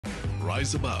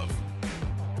rise above.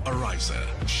 Ariza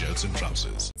shirts and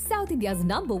trousers. South India's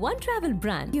 #1 travel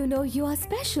brand. You know you are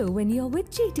special when you're with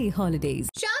GT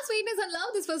Holidays. Share sweetness and love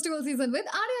this festival season with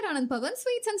Arya and Pavan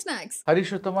Sweets and Snacks.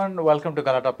 Harish Uthaman, welcome to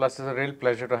Galata Plus. It's a real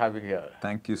pleasure to have you here.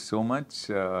 Thank you so much.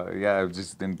 Yeah, I've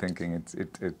just been thinking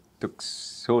it took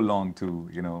so long to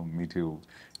meet you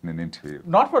in an interview.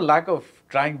 Not for lack of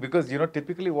trying, because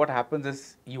typically what happens is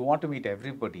you want to meet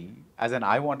everybody, as in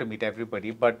I want to meet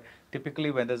everybody, but typically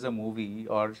when there's a movie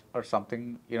or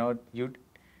something, you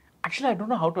actually I don't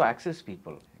know how to access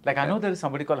people. Like I know there is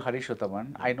somebody called Harish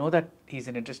Uthaman. I know that he's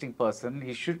an interesting person.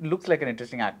 He looks like an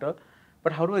interesting actor.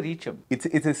 But how do I reach him?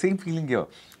 It's the same feeling here.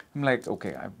 I'm like,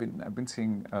 okay, I've been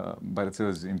seeing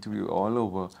Baradwaj's interview all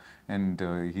over, and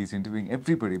he's interviewing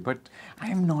everybody, but I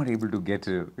am not able to get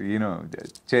a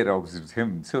chair opposite him.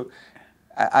 So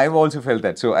I've also felt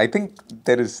that. So I think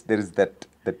there is that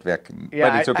vacuum. Yeah,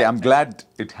 but it's okay. I'm glad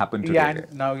it happened today. Yeah,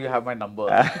 and now you have my number.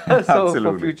 So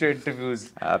for future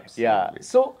interviews. Absolutely. Yeah.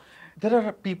 So there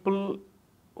are people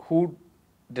who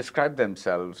describe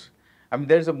themselves. I mean,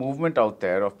 there's a movement out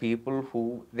there of people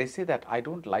who, they say that I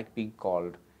don't like being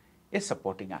called a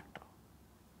supporting actor.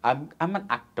 I'm an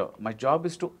actor. My job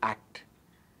is to act.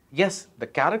 Yes, the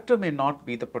character may not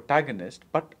be the protagonist,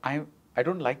 but I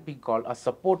don't like being called a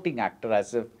supporting actor,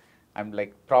 as if I'm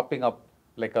like propping up,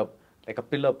 like a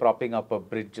pillar propping up a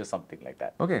bridge or something like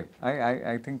that. Okay,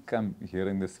 I think I'm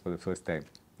hearing this for the first time,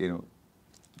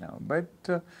 now. But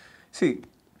see,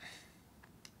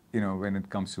 when it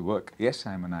comes to work, yes,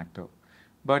 I'm an actor.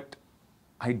 But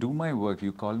I do my work.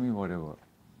 You call me whatever.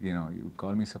 You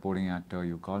call me supporting actor,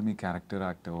 you call me character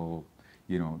actor,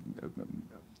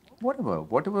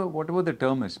 whatever the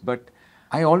term is. But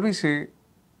I always say,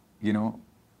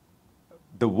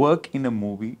 the work in a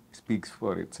movie speaks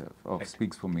for itself, or right.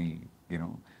 Speaks for me,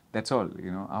 That's all,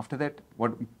 After that,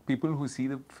 what people who see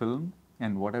the film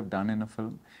and what I've done in a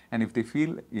film, and if they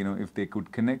feel, if they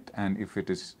could connect, and if it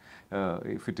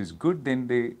is good, then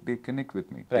they connect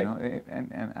with me, right.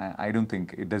 And I don't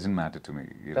think it doesn't matter to me.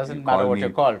 Doesn't matter what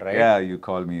you're called, right? Yeah, you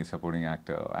call me supporting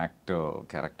actor,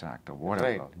 character actor, whatever,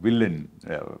 right. Villain,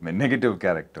 negative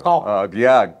character, cop,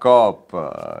 cop,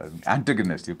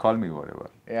 antagonist. You call me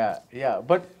whatever. Yeah.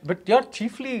 But you're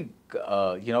chiefly,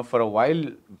 for a while,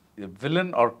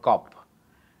 villain or cop.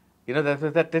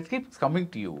 That keeps coming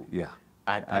to you. Yeah.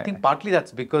 I think partly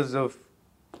that's because of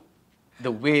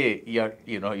the way you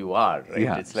are, right?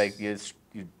 Yeah. It's like you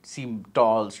seem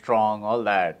tall, strong, all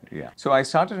that. Yeah. So I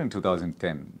started in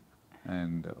 2010,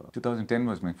 and 2010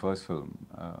 was my first film.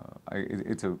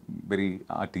 It's a very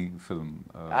arty film.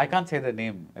 I can't say the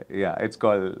name. Yeah, it's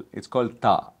called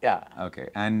Ta. Yeah. Okay.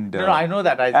 And no, I know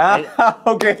that.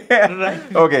 Okay.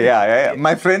 Right. Okay. Yeah.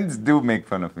 My friends do make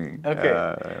fun of me.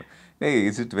 Okay. Hey,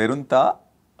 is it Verunta?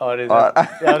 Or is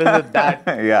it that?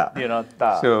 Yeah. Ta.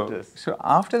 So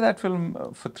after that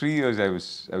film, for 3 years, I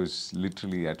was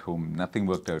literally at home. Nothing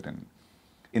worked out, and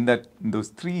in those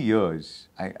 3 years,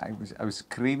 I was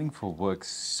craving for work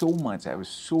so much. I was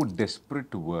so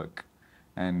desperate to work,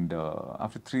 and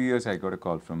after 3 years, I got a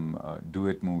call from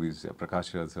Duet Movies,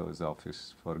 Prakash Radha's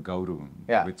office for Gowtham,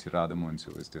 which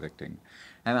Radhamohan was directing,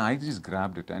 and I just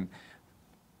grabbed it. And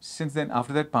since then,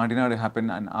 after that, Pandiya happened,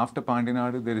 and after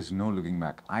Pandiya, there is no looking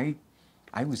back. I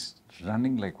was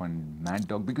running like one mad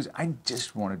dog because I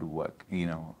just wanted to work,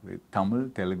 with Tamil,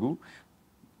 Telugu,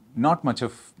 not much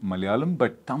of Malayalam,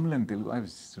 but Tamil and Telugu. I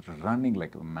was running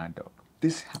like a mad dog.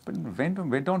 This happened,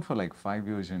 went on for like 5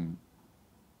 years, and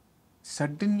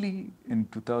suddenly in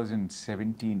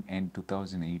 2017 and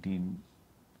 2018,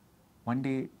 one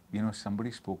day, somebody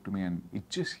spoke to me, and it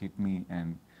just hit me,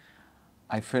 and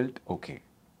I felt, okay,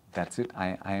 that's it.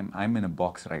 I'm in a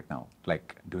box right now,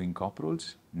 like doing cop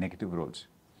roles, negative roles.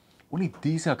 Only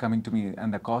these are coming to me,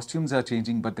 and the costumes are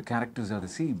changing, but the characters are the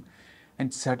same.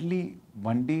 And suddenly,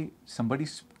 one day,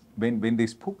 when they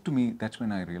spoke to me, that's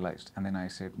when I realized. And then I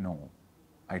said, no,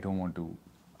 I don't want to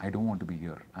be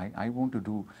here.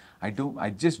 I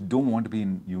just don't want to be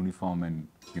in uniform and,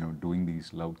 doing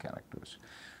these loud characters.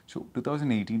 So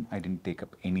 2018, I didn't take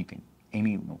up anything,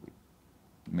 any movie.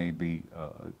 Maybe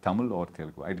Tamil or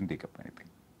Telugu. I didn't take up anything.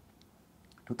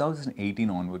 2018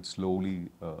 onwards,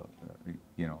 slowly,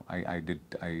 I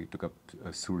took up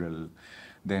Sudal.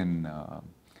 Then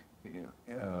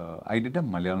I did a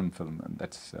Malayalam film, and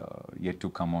that's yet to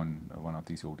come on one of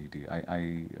these OTT.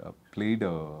 I played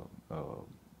a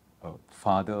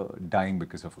father dying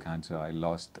because of cancer. I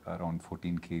lost around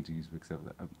 14 kgs because of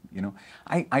that.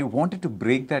 I wanted to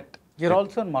break that You're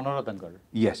also in Manoradangal.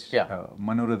 Yes. Yeah.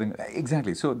 Manoradan.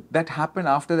 Exactly. So that happened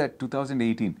after that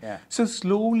 2018. Yeah. So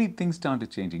slowly things started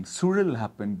changing. Suril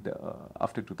happened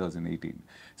after 2018.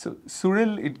 So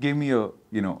Suril, it gave me a,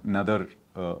 another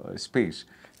space.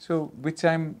 So which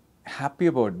I'm happy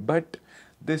about. But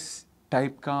this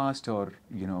typecast or,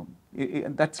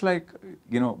 that's like,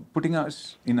 putting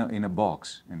us in a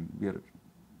box,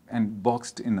 and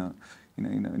boxed in a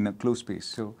closed space.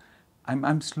 So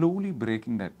I'm slowly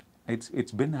breaking that.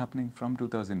 It's been happening from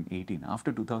 2018.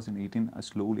 After 2018,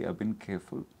 slowly I've been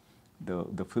careful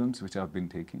the films which I've been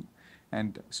taking,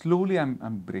 and slowly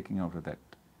I'm breaking out of that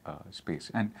space.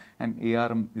 And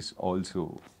ARM is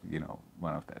also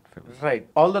one of that films. Right.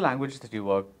 All the languages that you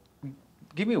work,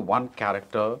 give me one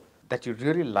character that you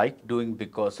really like doing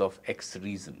because of X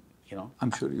reason,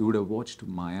 I'm sure you would have watched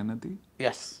Mayaanadhi.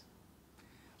 Yes.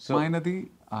 So, Mayaanadhi,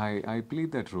 I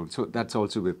played that role. So that's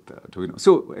also with Tovino.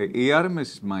 So ARM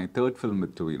is my third film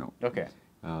with Tovino. okay.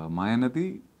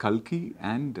 Mayaanadhi, Kalki,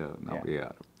 and now Yeah.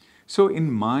 ARM. So in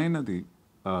Mayaanadhi,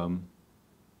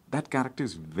 that character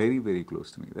is very, very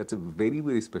close to me. That's a very,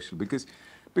 very special because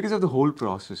of the whole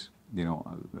process.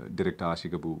 Director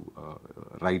Ashik Abu,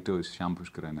 writers Shyam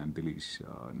Pushkaran and Dilesh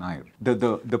Nair.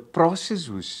 The process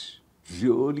was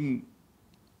really,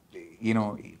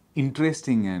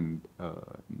 interesting, and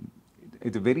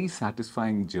it's a very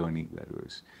satisfying journey that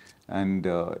was. And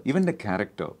even the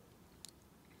character,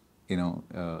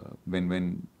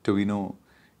 when Tovino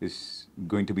is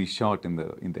going to be shot in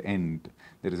the end,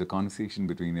 there is a conversation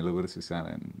between Ilavarasu sir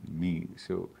and me.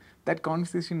 So that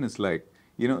conversation is like,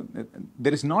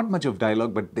 there is not much of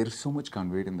dialogue, but there is so much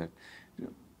conveyed in that.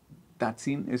 That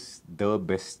scene is the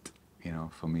best,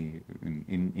 for me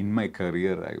in my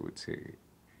career, I would say.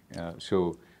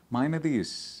 So Mayaanadhi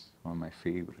is one of my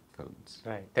favorite films.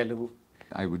 Right. Telugu.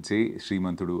 I would say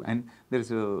Srimantudu. And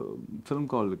there's a film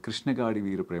called Krishnagadi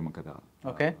Veera Prema Katha.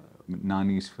 Okay.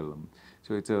 Nani's film.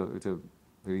 So it's a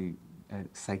very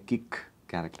psychic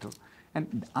character.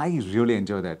 And I really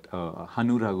enjoy that.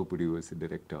 Hanu Raghupudi was the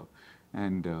director.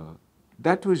 And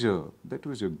that was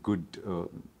a good,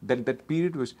 that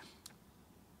period was,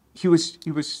 he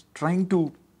was trying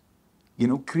to,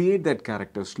 create that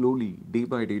character slowly, day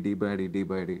by day, day by day, day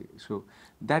by day. So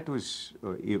that was,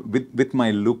 with my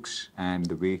looks and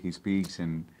the way he speaks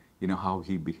and, how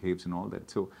he behaves and all that.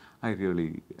 So I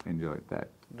really enjoyed that.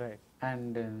 Right.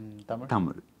 And in Tamil?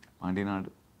 Tamil, Pandiya.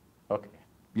 Okay.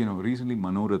 Recently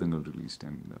Manoradangal released,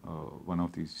 and one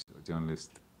of these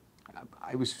journalists,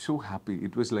 I was so happy.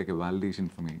 It was like a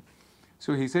validation for me.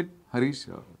 So he said, Harish,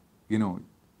 your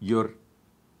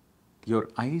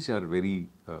eyes are very,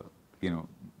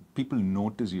 people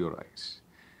notice your eyes.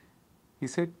 He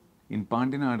said, in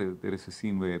Pandinadu, there is a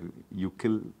scene where you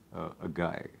kill a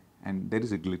guy and there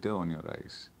is a glitter on your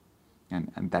eyes.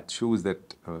 And that shows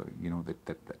that,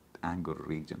 that anger,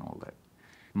 rage and all that.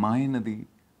 Mayaanadhi,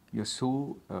 you're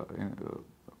so,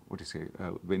 what do you say,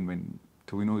 when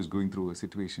Tovino is going through a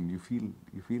situation, you feel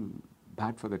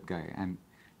bad for that guy,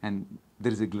 and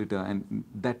there is a glitter, and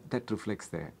that reflects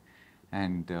there.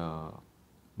 And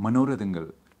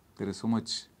Manoradangal, there is so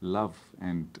much love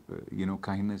and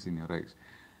kindness in your eyes.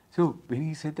 So when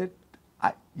he said that,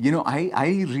 I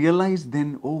realized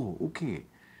then, oh, okay,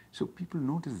 so people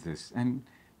notice this, and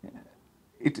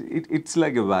it's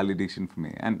like a validation for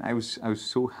me, and I was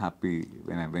so happy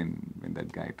when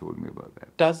that guy told me about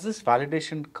that. Does this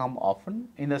validation come often,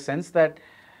 in the sense that,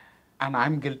 and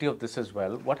I'm guilty of this as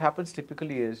well, what happens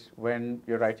typically is when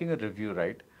you're writing a review,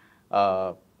 right,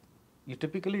 you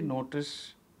typically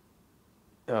notice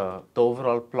the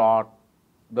overall plot,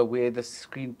 the way the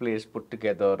screenplay is put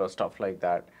together or stuff like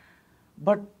that,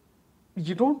 but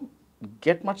you don't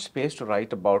get much space to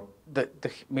write about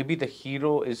maybe the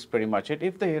hero is pretty much it.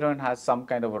 If the heroine has some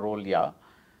kind of a role, yeah.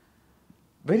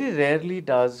 Very rarely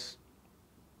does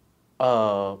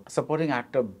a supporting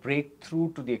actor break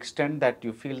through to the extent that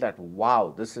you feel that,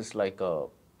 wow, this is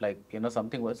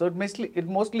something. So it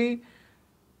mostly,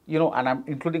 and I'm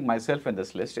including myself in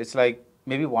this list, it's like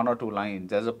maybe one or two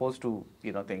lines as opposed to,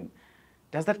 thing.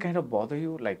 Does that kind of bother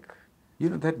you? Like,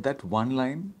 that one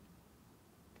line,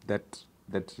 that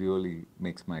really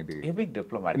makes my day. You're being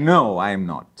diplomatic. No, I'm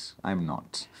not. Do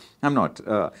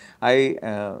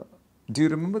you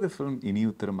remember the film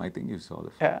Ini Uttaram? I think you saw the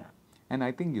film. Yeah. And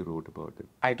I think you wrote about it.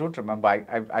 I don't remember.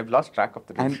 I've lost track of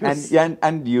the reviews.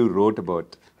 And you wrote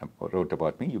about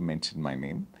me. You mentioned my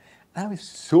name. And I was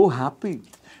so happy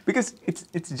because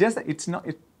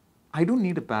I don't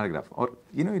need a paragraph, or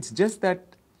it's just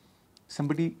that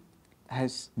somebody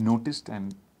has noticed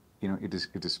and it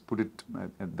is put it,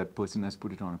 that person has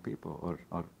put it on a paper or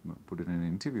put it in an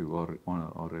interview or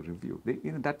or a review.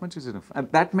 That much is enough.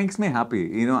 And that makes me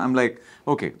happy. I'm like,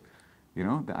 okay,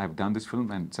 I've done this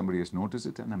film and somebody has noticed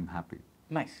it and I'm happy.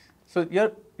 Nice. So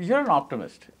you're an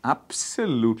optimist.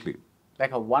 Absolutely.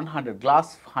 Like a 100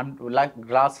 glass, like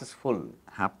glass is full.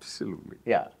 Absolutely.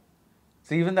 Yeah.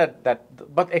 So even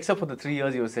but except for the 3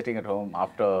 years you were sitting at home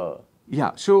after.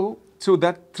 Yeah. So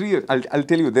that 3 years, I'll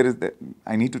tell you,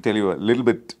 I need to tell you a little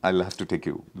bit, I'll have to take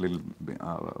you a little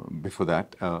before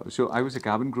that. So I was a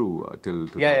cabin crew till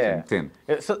 2010.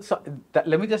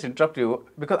 Let me just interrupt you,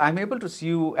 because I'm able to see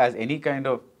you as any kind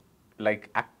of like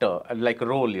actor, like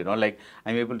role, like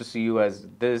I'm able to see you as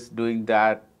this, doing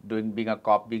that, being a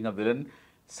cop, being a villain.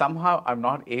 Somehow I'm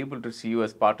not able to see you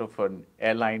as part of an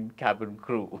airline cabin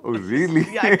crew. Oh, really?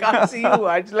 Yeah, I can't see you.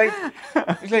 It's like,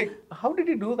 how did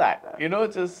you do that?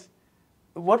 Just,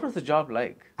 what was the job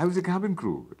like? I was a cabin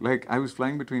crew. Like, I was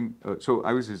flying between, so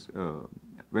I was,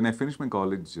 when I finished my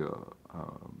college,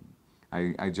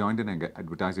 I joined an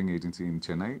advertising agency in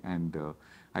Chennai, and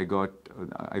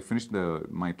I finished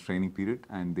my training period,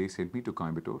 and they sent me to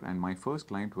Coimbatore, and my first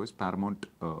client was Paramount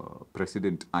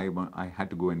president. I had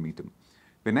to go and meet him.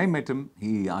 When I met him,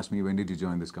 he asked me, when did you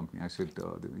join this company? I said,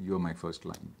 you're my first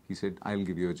client. He said, I'll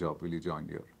give you a job. Will you join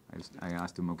here? I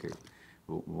asked him, okay,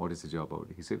 what is the job about?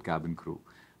 He said, cabin crew.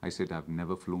 I said, I've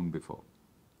never flown before.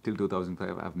 Till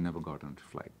 2005, I've never got on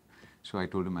a flight. So I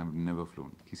told him I've never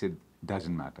flown. He said,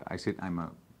 doesn't matter. I said, I'm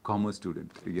a commerce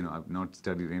student. I've not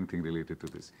studied anything related to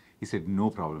this. He said,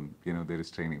 no problem. There is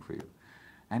training for you.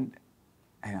 And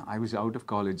I was out of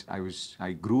college.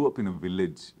 I grew up in a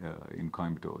village in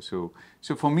Coimbatore.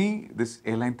 So for me, this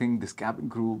airline thing, this cabin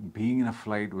crew, being in a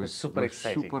flight was super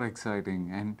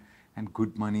exciting and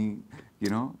good money.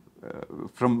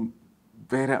 From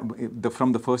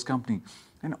the first company,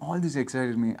 and all this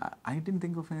excited me. I didn't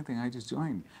think of anything. I just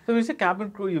joined. So when you say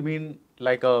cabin crew, you mean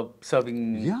like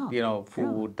serving,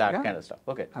 food, that kind of stuff.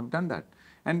 Okay. I've done that,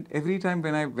 and every time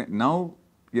when I went, now.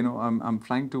 I'm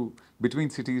flying between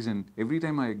cities, and every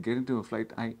time I get into a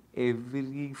flight,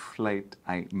 every flight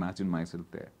I imagine myself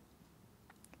there.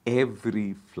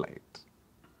 Every flight.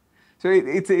 So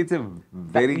it's a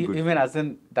very good. You mean as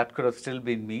in that could have still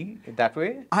been me that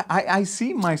way? I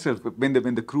see myself when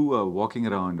the crew are walking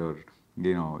around, or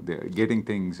they're getting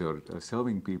things, or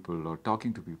serving people, or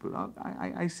talking to people.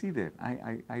 I see that.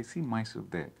 I see myself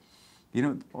there.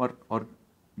 Or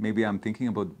maybe I'm thinking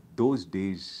about those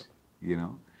days.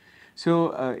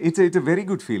 So it's a very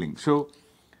good feeling. So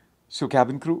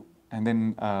cabin crew, and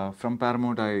then from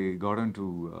Paramount I got on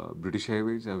to British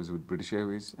Airways. I was with British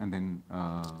Airways, and then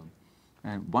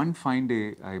and one fine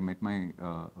day I met my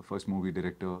first movie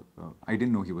director. I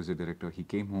didn't know he was a director. He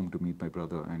came home to meet my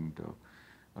brother, and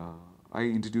I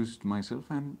introduced myself,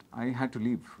 and I had to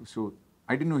leave. So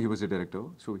I didn't know he was a director.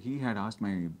 So he had asked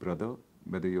my brother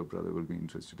whether your brother will be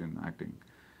interested in acting.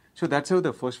 So that's how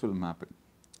the first film happened.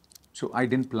 So I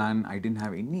didn't plan, I didn't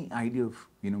have any idea of,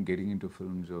 getting into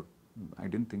films, or I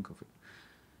didn't think of it.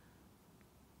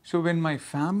 So when my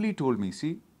family told me,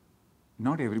 see,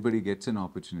 not everybody gets an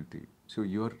opportunity. So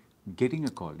you're getting a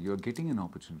call, you're getting an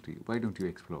opportunity. Why don't you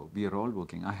explore? We are all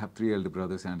working. I have 3 elder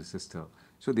brothers and a sister.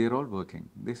 So they're all working.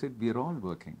 They said, we are all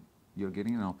working. You're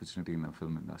getting an opportunity in the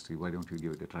film industry. Why don't you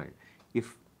give it a try? If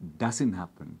it doesn't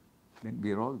happen, then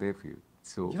we are all there for you.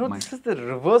 So this is the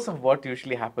reverse of what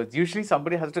usually happens. Usually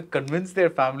somebody has to convince their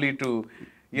family to,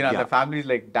 the family is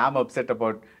like damn upset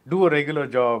about, do a regular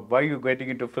job, why are you getting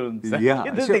into films? Yeah.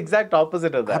 This is the exact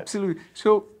opposite of that. Absolutely.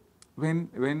 So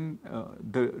when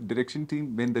the direction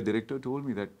team, when the director told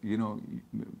me that,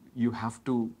 you have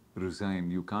to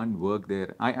resign, you can't work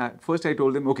there. First I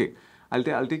told them, okay,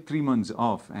 I'll take 3 months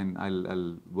off and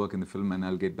I'll work in the film and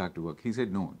I'll get back to work. He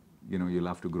said, no. You'll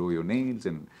have to grow your nails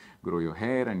and grow your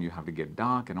hair, and you have to get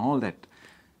dark and all that.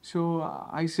 So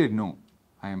I said, no,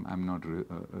 I'm not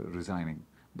resigning.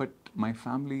 But my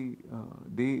family,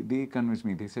 they convinced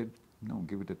me. They said, no,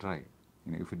 give it a try.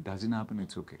 If it doesn't happen,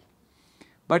 it's okay.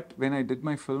 But when I did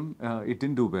my film, it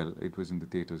didn't do well. It was in the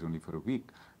theaters only for a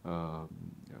week.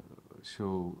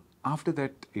 So after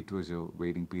that, it was a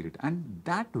waiting period. And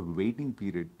that waiting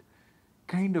period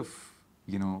kind of,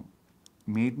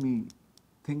 made me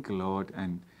think a lot,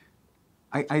 and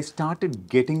I started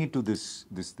getting into this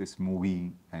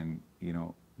movie, and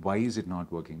why is it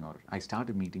not working? Or I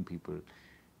started meeting people,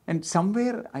 and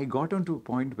somewhere I got onto a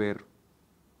point where,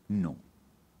 no,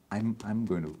 I'm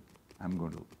going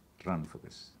to run for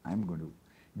this. I'm going to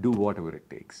do whatever it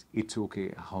takes. It's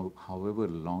okay, however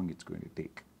long it's going to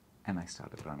take. And I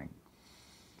started running,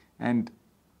 and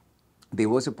there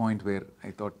was a point where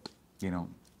I thought,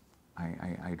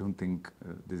 I don't think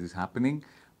this is happening.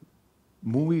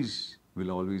 Movies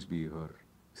will always be here.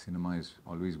 Cinema is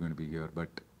always going to be here, but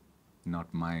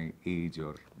not my age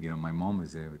or, my mom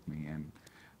is there with me and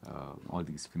all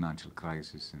these financial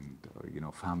crises and,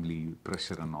 family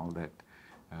pressure and all that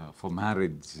for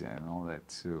marriage and all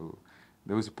that. So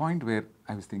there was a point where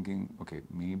I was thinking, okay,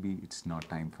 maybe it's not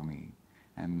time for me.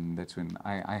 And that's when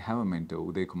I have a mentor,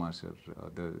 Uday Kumar sir,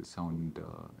 the sound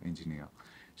engineer.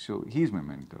 So he's my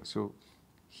mentor. So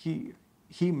he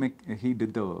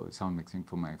did the sound mixing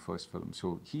for my first film.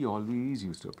 So he always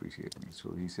used to appreciate me.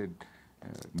 So he said,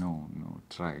 no,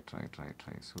 try.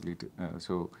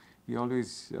 So he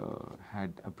always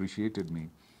had appreciated me,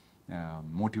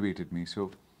 motivated me.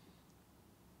 So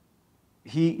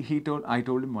I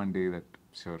told him one day that,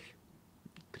 sir,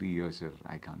 3 years, sir,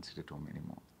 I can't sit at home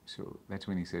anymore. So that's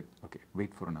when he said, okay,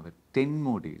 wait for another 10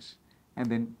 more days and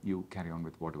then you carry on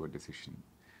with whatever decision.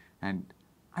 And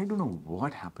I don't know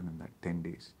what happened in that 10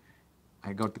 days.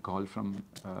 I got the call from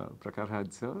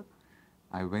Prakaraj sir.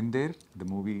 I went there, the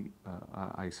movie,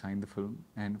 I signed the film,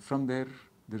 and from there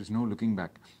is no looking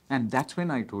back. And that's when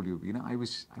I told you, I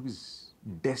was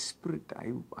desperate.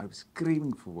 I was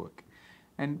craving for work.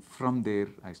 And from there,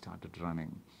 I started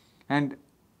running. And,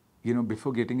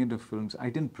 before getting into films, I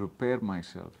didn't prepare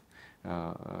myself.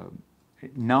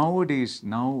 Nowadays,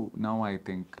 now I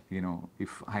think,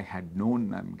 if I had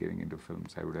known I'm getting into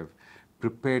films, I would have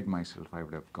prepared myself. I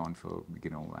would have gone for,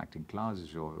 acting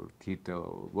classes or theatre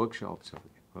workshops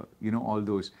or, all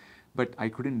those. But I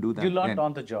couldn't do that. You learned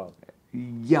on the job.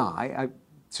 Yeah,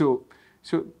 so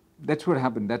that's what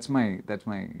happened. That's my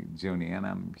journey, and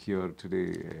I'm here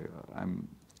today.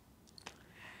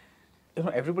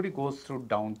 Everybody goes through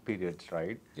down periods,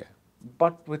 right? Yeah.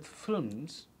 But with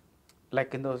films,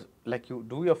 like you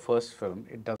do your first film,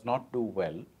 it does not do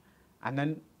well, and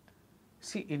then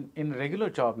see in regular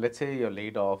job, let's say you're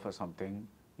laid off or something,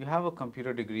 you have a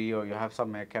computer degree or you have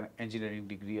some engineering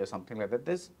degree or something like that.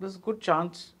 There's a good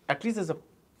chance, at least there's a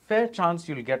fair chance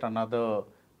you'll get another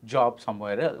job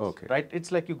somewhere else. Okay. Right?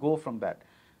 It's like you go from that.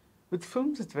 With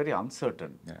films, it's very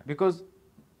uncertain because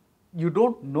you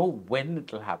don't know when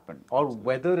it will happen or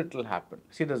whether it will happen.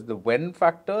 See, there's the when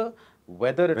factor,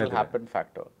 whether it will happen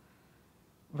factor.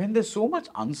 When there's so much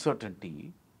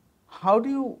uncertainty, how do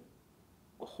you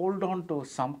hold on to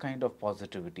some kind of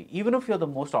positivity, even if you're the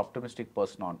most optimistic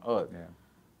person on earth? Yeah.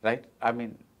 Right? I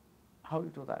mean, how do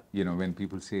you do that? When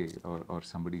people say or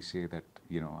somebody say that,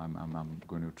 I'm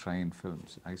going to try in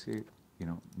films, I say,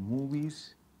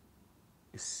 movies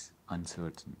is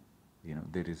uncertain.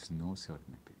 There is no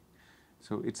certainty.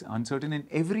 So it's uncertain in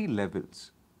every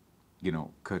levels,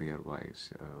 career-wise,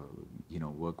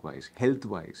 work-wise,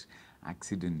 health-wise,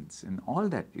 accidents and all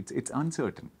that. It's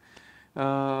uncertain.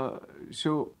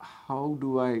 So how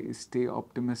do I stay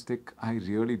optimistic? I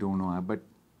really don't know. But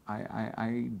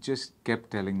I just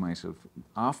kept telling myself,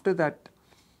 after that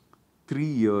 3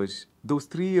 years, those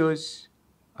 3 years,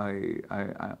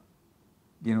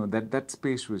 that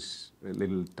space was a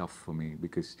little tough for me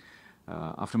because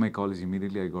after my college,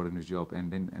 immediately I got into a job,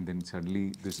 and then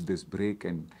suddenly this break,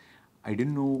 and I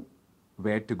didn't know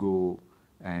where to go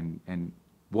and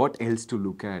what else to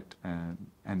look at.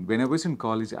 And when I was in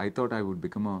college, I thought I would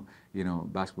become a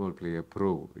basketball player,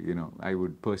 pro. I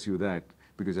would pursue that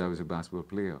because I was a basketball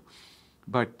player.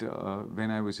 But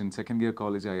when I was in second year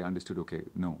college, I understood, okay,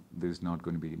 no, this is not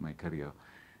going to be my career.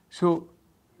 So,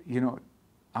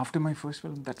 after my first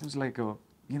film, that was like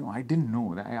I didn't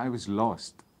know. I was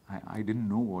lost. I didn't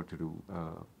know what to do.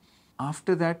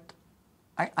 After that,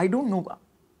 I don't know.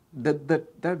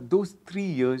 That those 3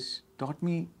 years taught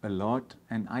me a lot,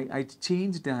 and I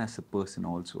changed as a person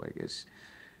also, I guess.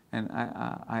 And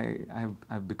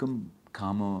I've become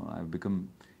calmer. I've become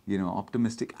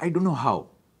optimistic. I don't know how.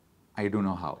 I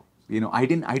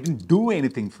didn't do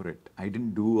anything for it. I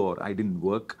didn't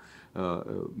work.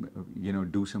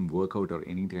 Do some workout or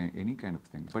any kind of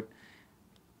thing. But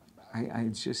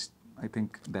I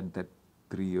think that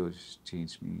 3 years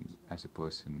changed me as a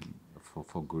person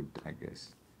for good, I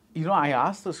guess. I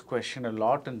ask this question a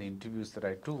lot in the interviews that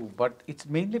I do, but it's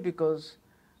mainly because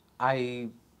I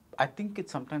think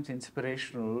it's sometimes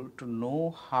inspirational to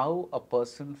know how a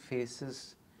person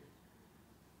faces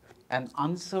an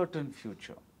uncertain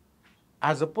future.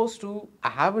 As opposed to, I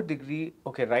have a degree,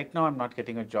 okay, right now I'm not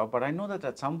getting a job, but I know that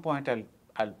at some point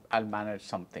I'll manage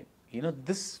something.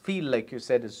 This field, like you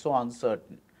said, is so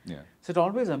uncertain. Yeah. So it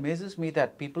always amazes me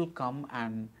that people come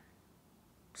and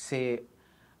say,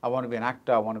 I want to be an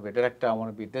actor, I want to be a director, I want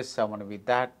to be this, I want to be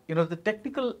that. The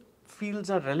technical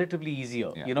fields are relatively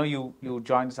easier. Yeah. You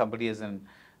join somebody as an,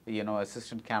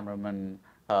 assistant cameraman,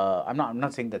 I'm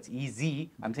not saying that's easy.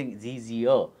 I'm saying it's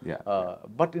easier. Yeah,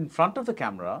 But in front of the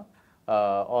camera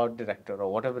or director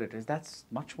or whatever it is, that's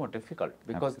much more difficult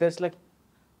because there's like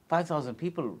 5,000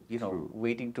 people,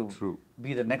 waiting to True.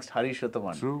 be the next Harish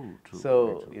Uthaman. True, true,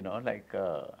 So, very true. like.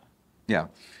 Yeah,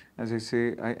 as I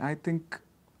say, I think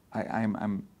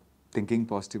I'm thinking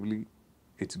positively.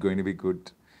 It's going to be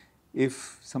good.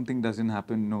 If something doesn't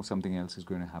happen, no, something else is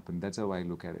going to happen. That's how I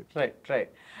look at it. Right, right.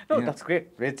 No, Yeah. that's great.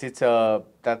 It's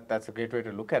that's a great way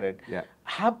to look at it. Yeah.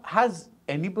 Has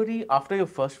anybody after your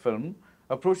first film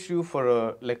approached you for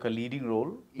a leading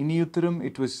role? In Uttaram,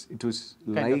 it was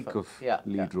Kind like of of yeah,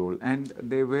 lead yeah. role, and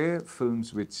there were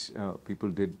films which people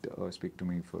did speak to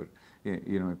me for.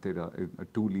 If there are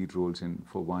two lead roles, and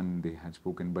for one they had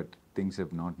spoken, but things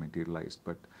have not materialized.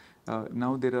 But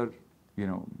now there are,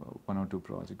 one or two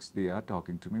projects they are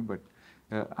talking to me. But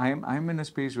I'm in a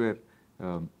space where,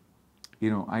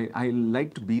 I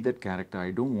like to be that character. I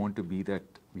don't want to be that,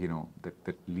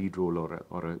 that lead role or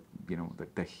a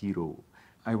the hero.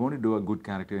 I want to do a good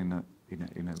character in a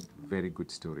very good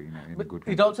story, in a But good.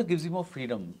 it also gives you more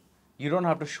freedom. You don't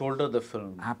have to shoulder the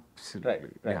film. Absolutely. Right,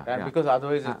 right. Yeah, And yeah. because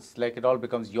otherwise it's like it all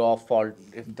becomes your fault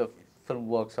if the film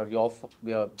works or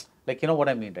like, you know what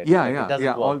I mean, right? Yeah, Like, yeah, it doesn't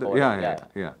yeah, work all the, or yeah, whatever.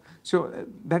 yeah, yeah. So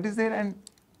that is there, and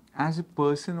as a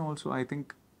person also, I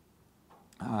think,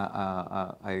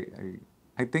 I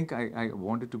think I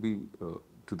wanted to be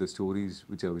to the stories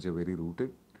which are very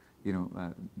rooted,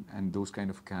 and those kind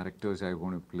of characters I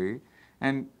want to play,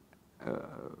 and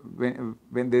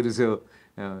when there is a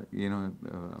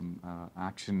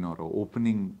action or a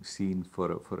opening scene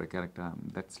for a character,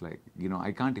 that's like,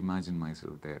 I can't imagine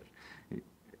myself there.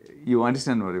 You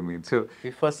understand what I mean? So We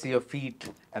first see your feet,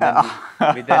 and then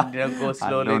we then go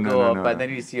slowly go up, and then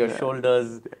we see your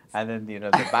shoulders, and then the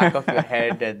back of your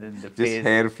head, and then the just face.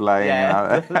 hair flying.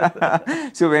 Yeah.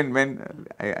 So when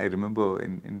I remember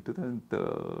in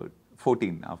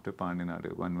 2014 after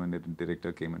Pandiya, when the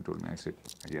director came and told me, I said,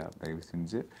 yeah, I was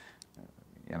sincere.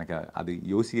 எனக்கு அது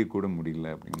யோசிக்க கூட முடியல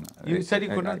அப்படின்னா. You said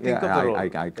you couldn't think of the role. I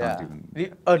can't even.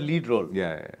 A lead role.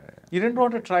 Yeah. You didn't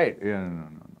want to try it. Yeah, no.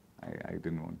 I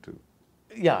didn't want to.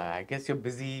 Yeah, I guess you're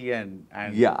busy and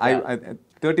Yeah, I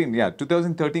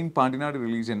 2013 Pandiya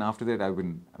release, and after that I've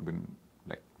been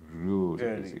like really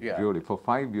busy. Yeah. Really, for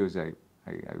 5 years I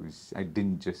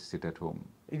didn't just sit at home.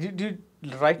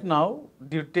 Right now,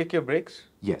 do you take your breaks?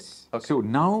 Yes. Okay. So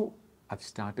now I've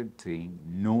started saying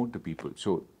no to people.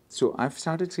 So I've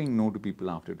started saying no to people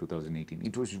after 2018.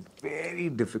 It was very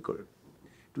difficult.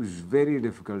 It was very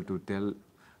difficult to tell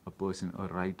a person, a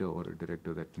writer or a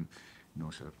director, that no,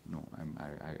 sir, no,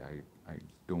 I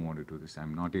don't want to do this.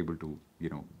 I'm not able to,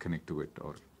 connect to it,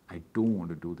 or I don't want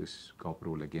to do this cop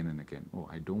role again and again. Oh,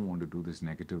 I don't want to do this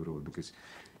negative role because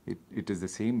it is the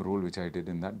same role which I did,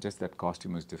 and just that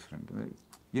costume is different.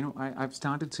 I've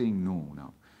started saying no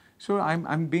now. So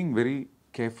I'm being very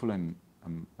careful, and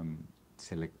I'm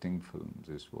selecting films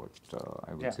is what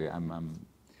I would say.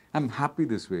 I'm happy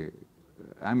this way.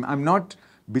 I'm not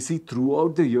busy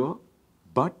throughout the year,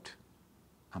 but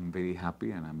I'm very happy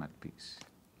and I'm at peace.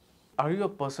 Are you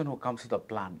a person who comes with a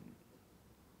plan?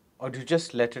 Or do you just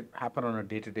let it happen on a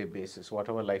day-to-day basis,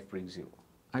 whatever life brings you?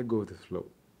 I go with the flow.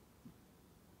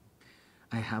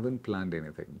 I haven't planned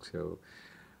anything. So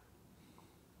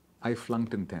I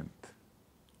flunked in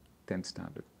 10th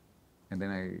standard. And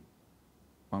then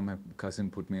my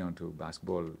cousin put me onto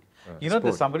basketball.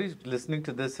 Sport. Somebody listening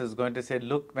to this is going to say,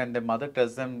 look, when the mother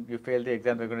tells them you failed the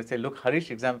exam, they're going to say, look, Harish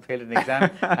failed an exam,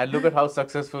 and look at how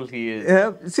successful he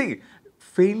is. See,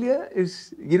 failure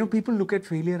is, people look at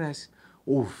failure as,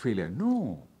 oh, failure.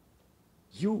 No.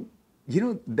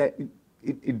 That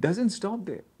it doesn't stop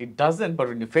there. It doesn't, but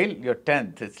when you fail your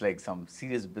 10th, it's like some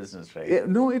serious business, right?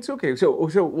 No, it's okay. So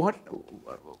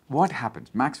what happens?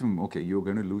 Maximum, okay, you're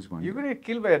going to lose money. You're going to get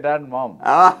killed by your dad and mom.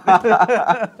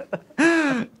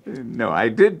 No, I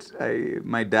did.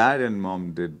 My dad and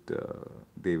mom did.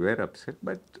 They were upset,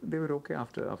 but they were okay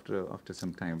after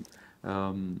some time.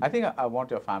 I think I want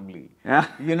your family. Yeah.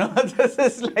 This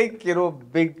is like,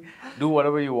 big, do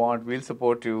whatever you want, we'll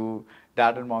support you.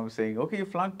 Dad and mom saying, okay, you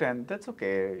flunked 10, that's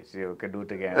okay, you can do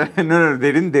it again. No,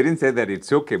 they didn't say that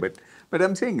it's okay, but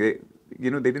I'm saying, they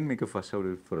didn't make a fuss out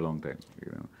of it for a long time,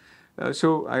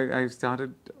 So I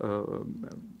started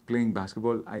playing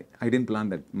basketball. I didn't plan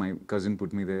that. My cousin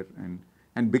put me there,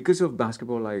 and because of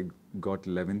basketball, I got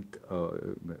 11th,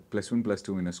 +1,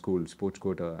 +2 in a school, sports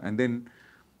quota. And then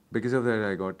because of that,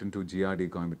 I got into GRD,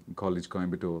 College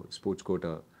Coimbatore, sports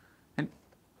quota. And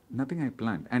nothing I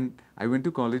planned. And I went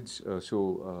to college,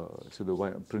 so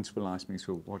the principal asked me,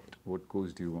 so what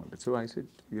course do you want? So I said,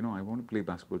 I want to play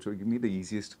basketball, so give me the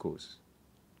easiest course.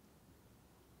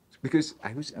 because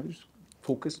I was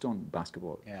focused on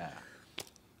basketball. Yeah.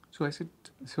 So I said,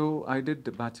 so I did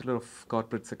the Bachelor of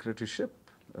Corporate Secretaryship,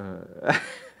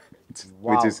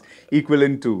 which is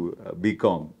equivalent to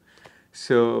BCom.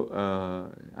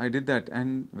 So I did that,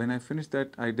 and when I finished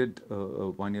that, I did a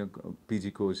one-year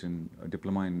PG course in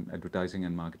Diploma in Advertising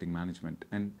and Marketing Management.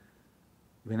 And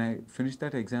when I finished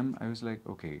that exam, I was like,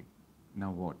 okay,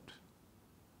 now what?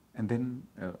 And then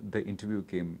the interview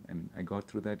came, and I got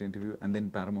through that interview, and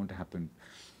then Paramount happened,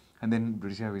 and then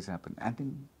British Airways happened, and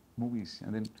then movies,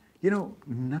 and then,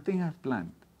 nothing I've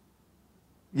planned.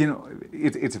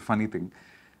 It's a funny thing.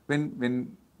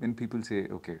 When people say,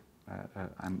 okay,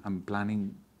 I'm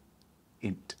planning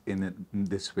it in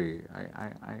this way,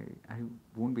 I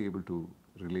won't be able to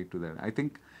relate to that. I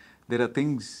think there are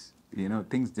things,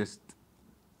 things just,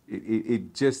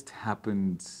 it just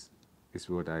happens, is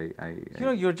what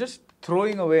you're just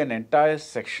throwing away an entire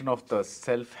section of the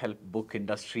self-help book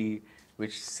industry,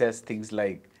 which says things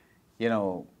like,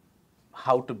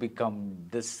 how to become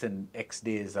this in X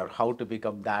days, or how to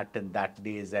become that in that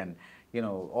days, and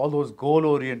all those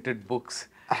goal-oriented books.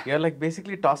 You're like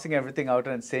basically tossing everything out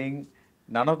and saying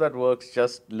none of that works.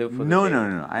 Just live for the day.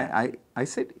 No. I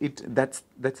said it. That's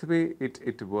the way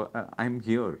it works. I'm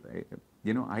here.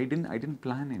 I didn't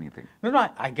plan anything. No.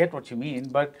 I get what you mean,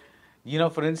 but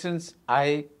for instance,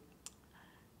 I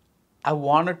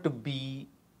wanted to be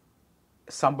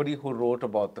somebody who wrote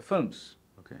about the films.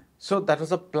 Okay. So that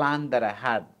was a plan that I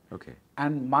had. Okay.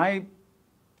 And my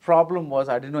problem was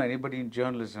I didn't know anybody in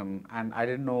journalism, and I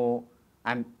didn't know,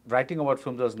 and writing about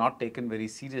films was not taken very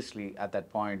seriously at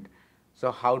that point.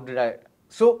 So how did I?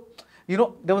 So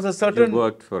there was a certain. You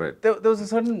worked for it. There was a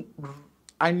certain.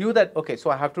 I knew that, okay, so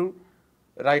I have to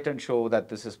write and show that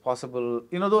this is possible.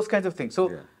 Those kinds of things. So,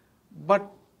 yeah.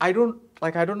 But I don't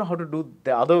know how to do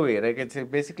the other way. Like, it's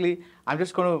basically, I'm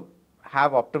just going to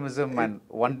have optimism, and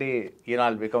one day,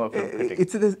 I'll become a film critic.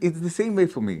 It's the same way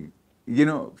for me.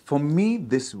 For me,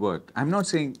 this worked. I'm not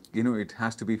saying, it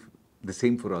has to be the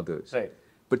same for others. Right.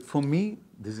 But for me,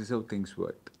 this is how things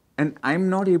worked. And I'm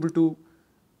not able to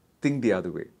think the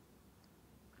other way.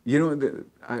 But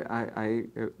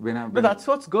that's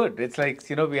what's good. It's like,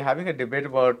 we're having a debate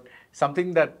about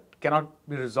something that cannot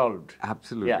be resolved.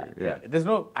 Absolutely. Yeah. There's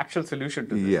no actual solution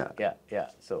to this. Yeah.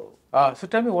 So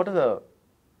tell me, what are the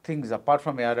things apart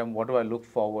from ARM? What do I look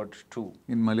forward to?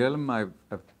 In Malayalam,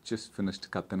 I've just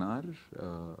finished Kathanar,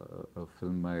 a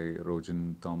film by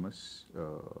Rojan Thomas,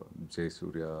 Jay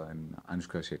Surya, and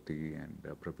Anushka Shetty, and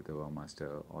Prabhitava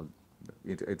Master.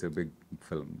 It's a big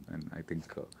film, and I think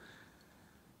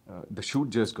the shoot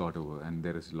just got over, and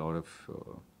there is a lot of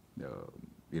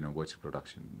virtual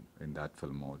production in that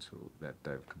film also that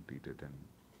I've completed. And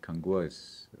Kanguva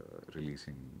is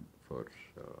releasing for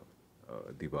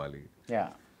Diwali. Yeah.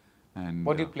 And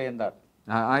what do you play in that?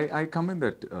 I come in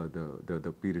that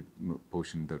the period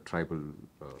portion, the tribal.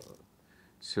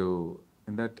 So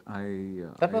in that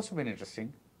that must have been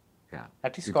interesting. Yeah.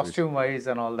 At least costume-wise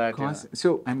and all that.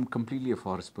 So I'm completely a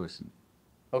forest person.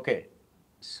 Okay.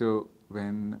 So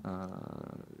when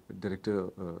director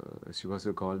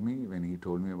Shivasa called me, when he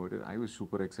told me about it, I was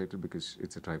super excited because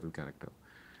it's a tribal character.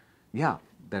 Yeah,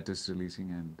 that is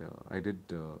releasing, and I did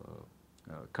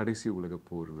Kadesi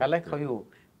Ulagapur. I like how you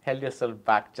held yourself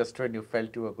back just when you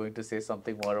felt you were going to say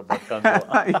something more about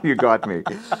Kanguva. You got me.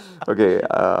 Okay.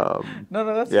 No,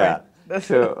 that's fine. That's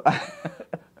so,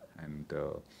 and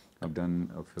I've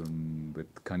done a film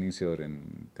with Kani sir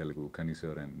in Telugu, Kani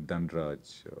sir and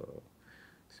Dhanraj.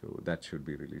 So that should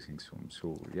be releasing soon.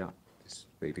 So yeah, just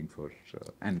waiting for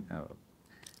and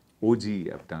OG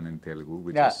I've done in Telugu,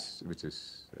 which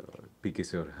is PK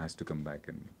sir has to come back,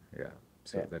 and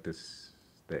that is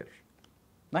there.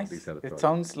 Nice. It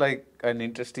sounds like an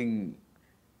interesting,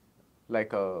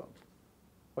 like a,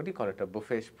 what do you call it, a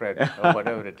buffet spread or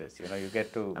whatever it is. You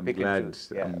get to pick and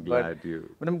choose. Yeah,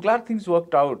 but I'm glad things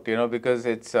worked out. Because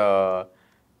it's.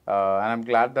 And I'm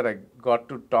glad that I got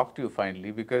to talk to you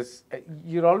finally, because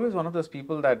you're always one of those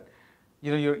people that,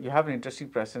 you have an interesting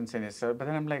presence in yourself, but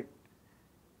then I'm like,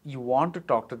 you want to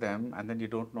talk to them and then you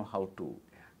don't know how to.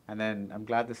 And then I'm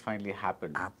glad this finally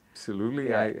happened. Absolutely.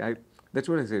 Yeah. That's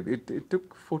what I said. It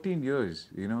took 14 years,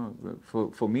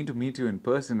 for me to meet you in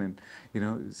person and,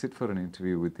 sit for an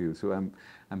interview with you. So I'm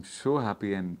so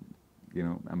happy, and,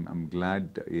 I'm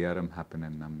glad ARM happened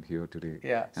and I'm here today.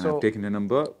 Yeah. And I've taken your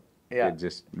number. Yeah.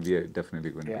 We are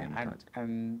definitely going to be in touch.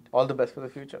 And all the best for the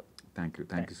future. Thank you.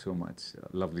 Thank you so much.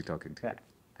 Lovely talking to you.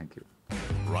 Thank you.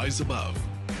 Rise above.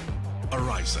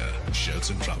 Ariza shirts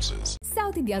and trousers.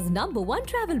 South India's #1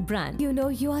 travel brand. You know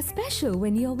you are special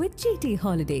when you're with GT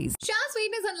Holidays. Share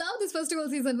sweetness and love this festival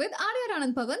season with Arya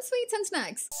Anand Pavan Sweets and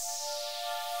Snacks.